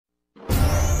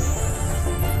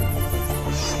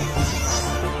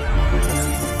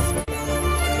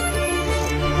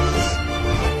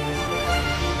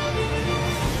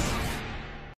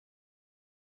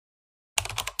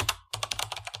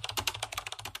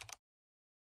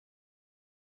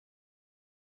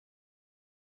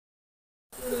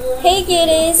Hey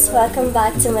cuties! Welcome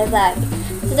back to my vlog.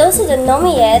 To those who don't know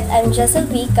me yet, I'm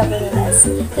Cabonilla.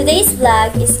 Today's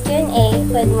vlog is Q&A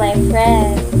with my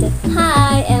friend.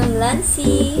 Hi, I'm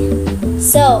Lancy.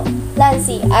 So,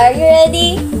 Lancy, are you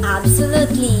ready?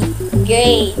 Absolutely.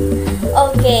 Great!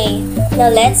 Okay,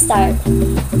 now let's start.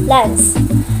 Lance,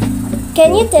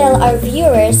 can you tell our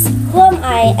viewers who am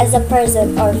I as a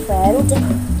person or friend?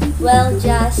 Well,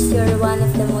 Josh, you're one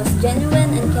of the most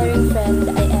genuine and caring friend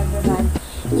I ever had.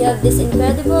 You have this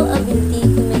incredible ability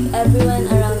to make everyone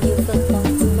around you feel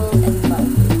comfortable and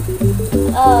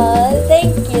valued. Oh,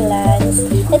 thank you, Lance.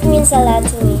 It means a lot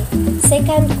to me.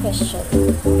 Second question.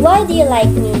 Why do you like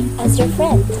me as your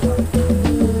friend?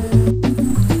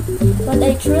 What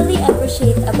I truly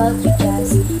appreciate about you,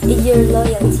 Josh, is your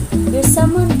loyalty. You're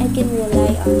someone I can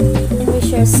rely on, and we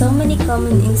share so many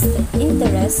common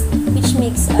interests, which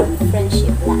makes our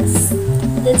friendship last.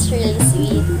 That's really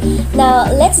sweet. Now,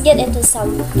 let's get into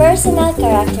some personal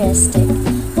characteristics.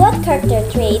 What character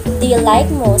trait do you like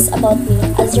most about me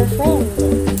as your friend?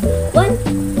 One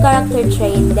character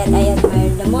trait that I admire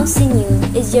the most in you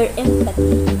is your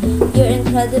empathy. You're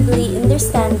incredibly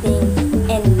understanding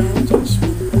and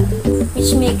non-judgmental,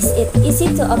 which makes it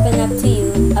easy to open up to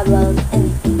you about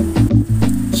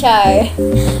anything. Char.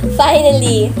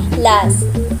 Finally, last.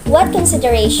 What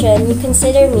consideration you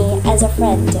consider me as a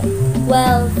friend?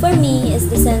 Well, for me, it's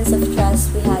the sense of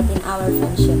trust we had in our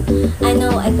friendship. I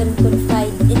know I can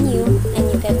confide in you, and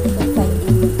you can confide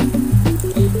in me.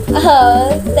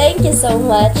 Oh, thank you so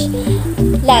much,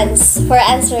 Lance, for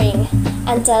answering.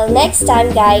 Until next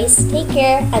time, guys, take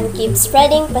care and keep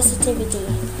spreading positivity.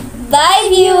 Bye,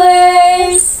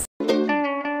 viewers!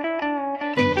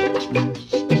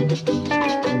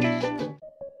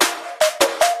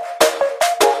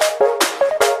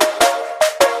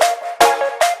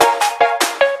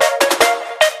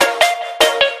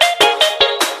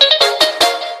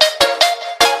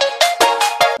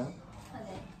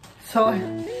 So,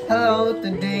 hello,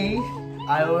 today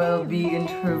I will be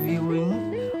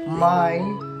interviewing my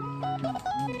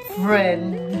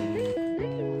friend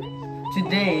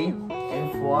today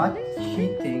if what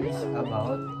she thinks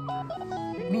about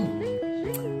me.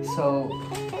 So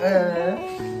her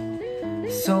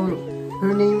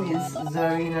name is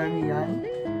Zarina Rian.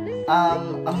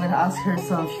 I'm gonna ask her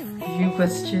some few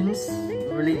questions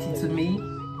related to me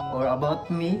or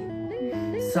about me.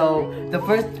 So, the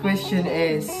first question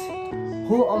is,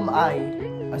 who am I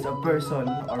as a person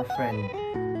or friend?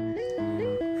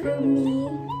 For me,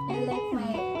 I like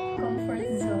my comfort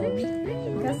zone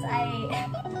because I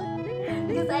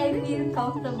feel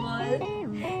comfortable with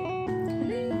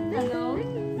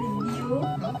you,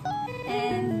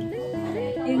 and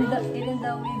even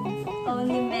though we've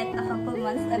only met a couple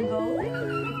months ago.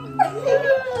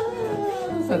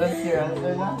 So that's your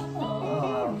answer now?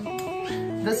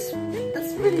 That's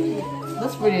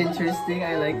pretty interesting.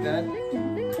 I like that.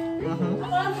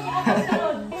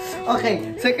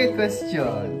 Okay, second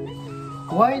question.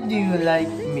 Why do you like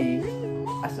me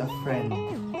as a friend?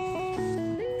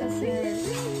 Because you're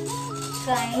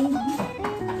kind,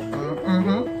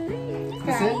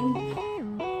 That's it?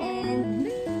 and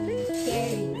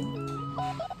caring.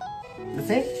 That's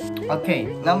it? Okay,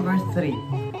 number 3.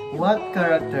 What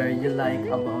character you like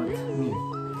about me?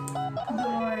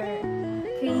 Your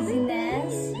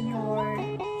craziness, your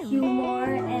humor,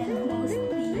 and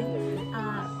mostly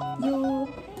you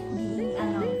being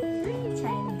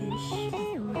childish.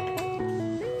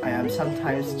 I am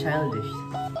sometimes childish.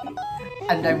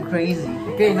 And I'm crazy.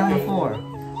 Okay, number 4.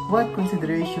 What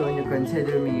consideration you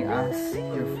consider me as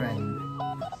your friend?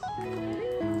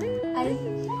 I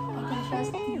can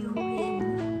trust you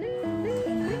with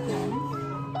anything.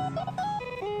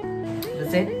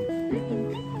 That's it?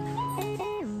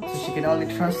 So she can only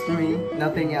trust me,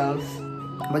 nothing else.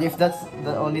 But if that's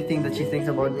the only thing that she thinks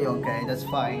about me, okay, that's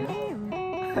fine.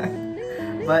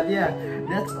 But yeah,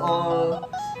 that's all.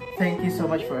 Thank you so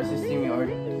much for assisting me or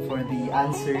for the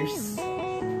answers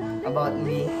about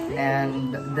me,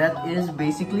 and that is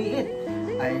basically it.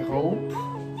 I hope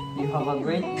you have a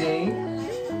great day.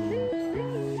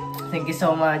 Thank you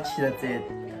so much. That's it.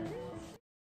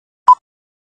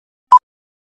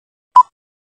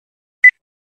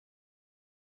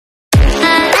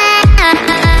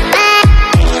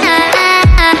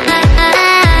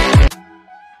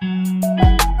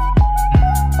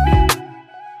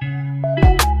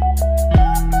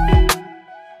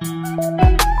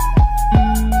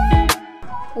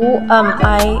 Who am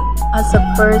I as a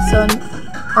person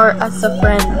or as a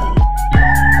friend?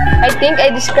 I think I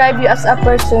describe you as a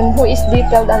person who is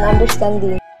detailed and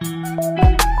understanding.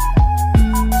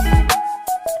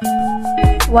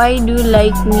 Why do you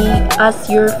like me as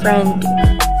your friend?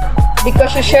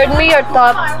 Because you shared me your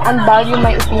thoughts and value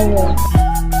my opinion.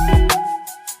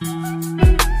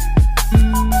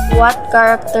 What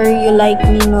character you like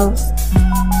me most?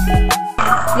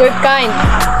 You're kind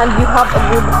and you have a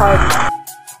good heart.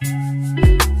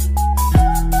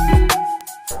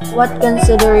 What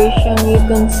consideration you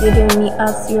consider me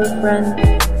as your friend?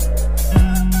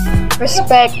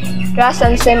 Respect, trust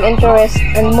and same interest,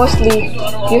 and mostly,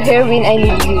 you here when I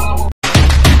need you.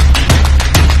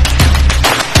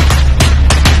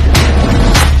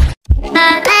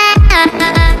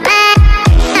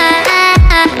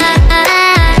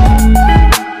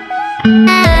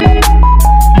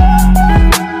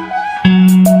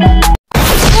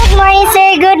 Good morning,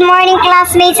 sir. Good morning,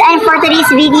 classmates. And for today's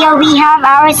video, we have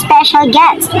our special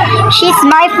guest. She's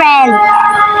my friend,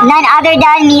 none other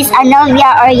than Miss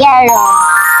Anovia Oriero.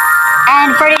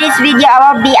 And for today's video,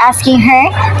 I will be asking her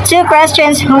 2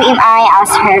 questions. Who am I as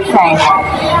her friend?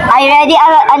 Are you ready,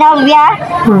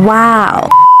 Anovia? Wow.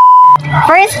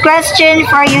 First question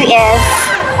for you is,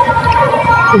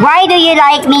 why do you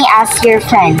like me as your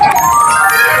friend?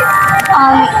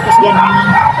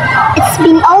 It's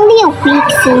been only a week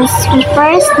since we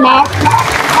first met.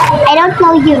 I don't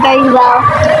know you very well,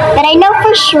 but I know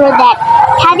for sure that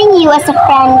having you as a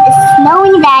friend is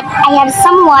knowing that I have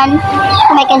someone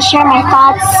whom I can share my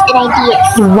thoughts and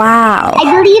ideas. Wow. I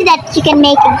believe that you can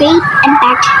make a great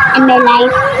impact in my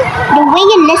life. The way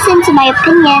you listen to my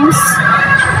opinions,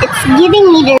 it's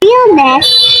giving me the realness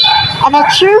of a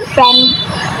true friend,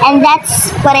 and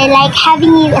that's what I like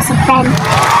having you as a friend.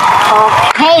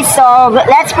 Okay, so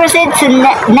let's proceed to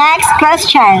next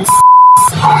questions.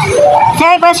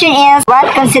 Third question is,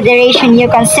 what consideration you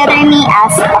consider me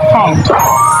as a friend?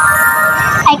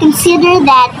 I consider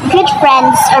that good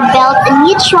friends are built in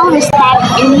mutual respect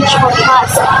and mutual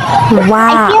trust. Wow.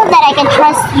 I feel that I can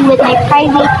trust you with my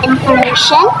private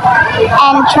information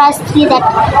and trust you that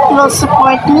you will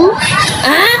support me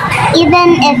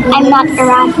even if I'm not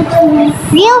around.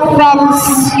 Real friends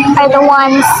are the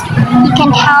ones you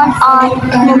can count on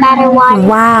no matter what.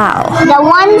 Wow. The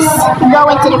ones who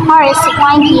go into the forest to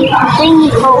find you and bring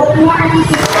you home.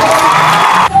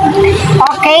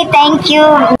 Okay, thank you,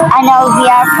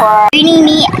 Anovia, for joining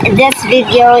me in this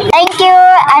video. Thank you,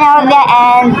 Anovia,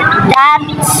 and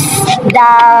that's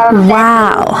the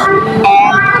Wow.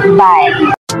 and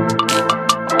bye.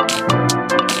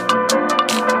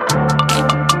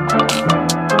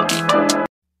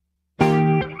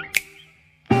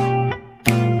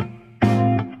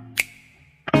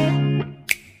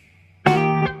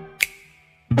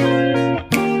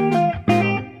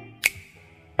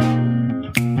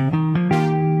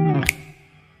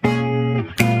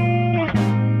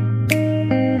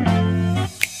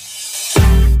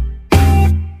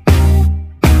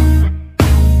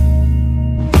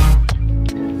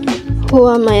 Who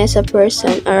am I as a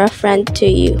person or a friend to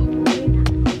you?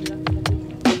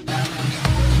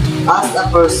 As a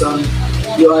person,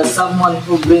 you are someone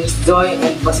who brings joy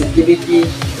and positivity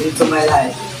into my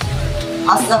life.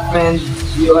 As a friend,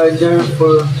 you are there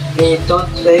for me,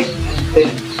 don't take and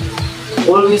think,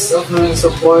 always offering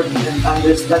support and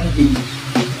understanding.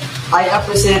 I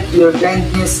appreciate your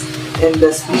kindness and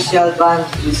the special bond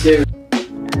we share.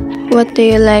 What do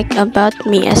you like about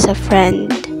me as a friend?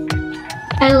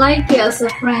 I like you as a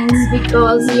friend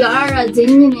because you are a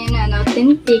genuine and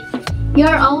authentic. You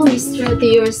are always true to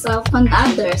yourself and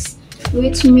others,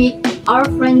 which make our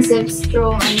friendship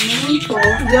strong and meaningful.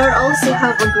 You also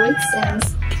have a great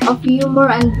sense of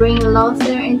humor and bring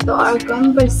laughter into our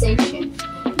conversation.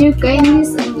 Your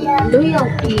kindness and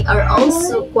loyalty are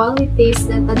also qualities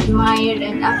that I admire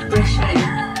and appreciate.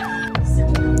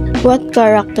 What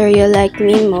character you like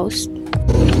me most?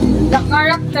 The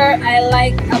character I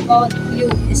like about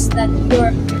you is that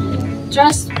you're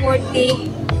trustworthy,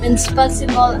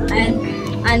 responsible, and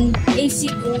an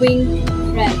easygoing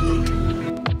friend.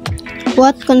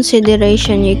 What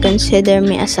consideration you consider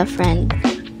me as a friend?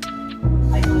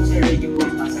 I consider you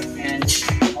as a friend,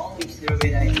 always there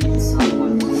when I need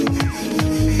someone to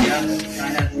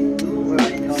cannot do or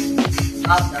I don't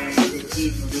have the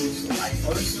ability to do so. I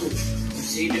also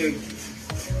consider you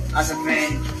as a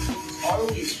friend,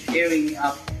 always cheering me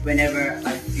up whenever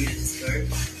I feel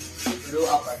scared to do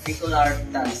a particular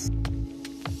task.